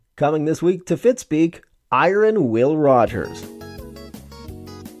Coming this week to Fitspeek, Iron Will Rogers.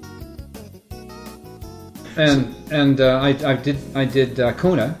 And I did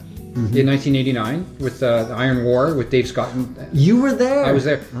Kona in 1989 with the Iron War with Dave Scott. You were there. I was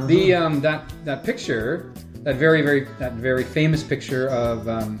there. That picture, that very famous picture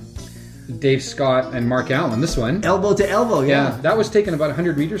of Dave Scott and Mark Allen. This one, elbow to elbow. Yeah, that was taken about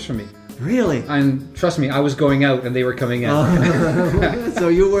 100 meters from me. Really? And trust me, I was going out and they were coming in. So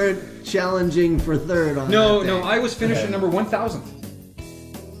you weren't challenging for third on that day. No, I was finished at number 1,000.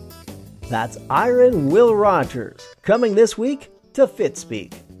 That's Iron Will Rogers, coming this week to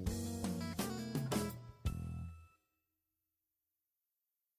Fitspeek.